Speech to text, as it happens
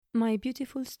My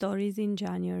beautiful stories in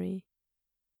January.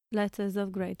 Letters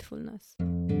of gratefulness.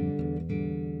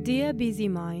 Dear busy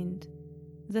mind,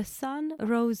 the sun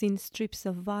rose in strips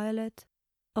of violet,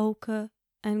 ochre,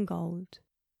 and gold.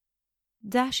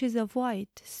 Dashes of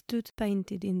white stood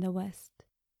painted in the west.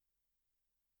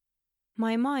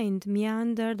 My mind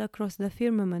meandered across the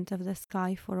firmament of the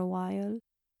sky for a while,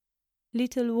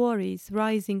 little worries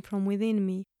rising from within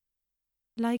me,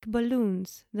 like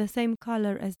balloons the same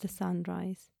color as the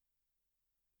sunrise.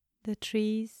 The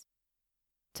trees,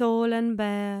 tall and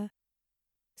bare,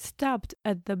 stabbed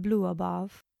at the blue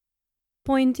above,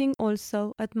 pointing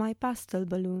also at my pastel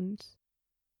balloons.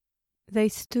 They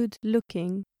stood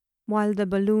looking while the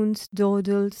balloons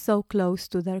dawdled so close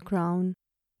to their crown.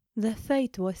 The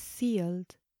fate was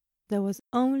sealed. There was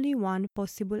only one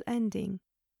possible ending,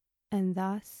 and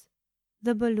thus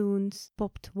the balloons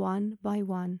popped one by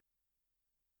one.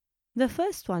 The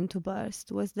first one to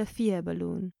burst was the fear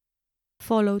balloon,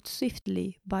 followed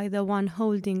swiftly by the one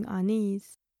holding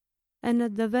unease, and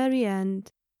at the very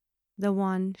end, the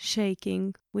one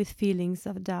shaking with feelings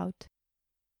of doubt.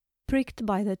 Pricked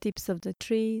by the tips of the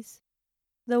trees,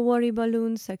 the worry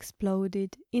balloons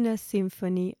exploded in a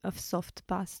symphony of soft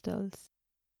pastels.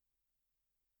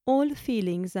 All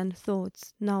feelings and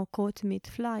thoughts now caught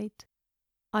mid-flight.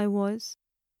 I was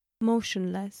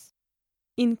motionless,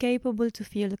 incapable to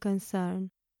feel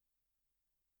concern,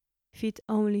 fit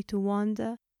only to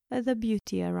wonder at the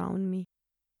beauty around me,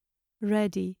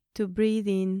 ready to breathe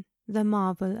in the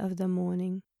marvel of the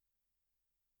morning.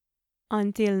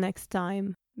 Until next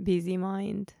time, busy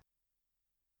mind.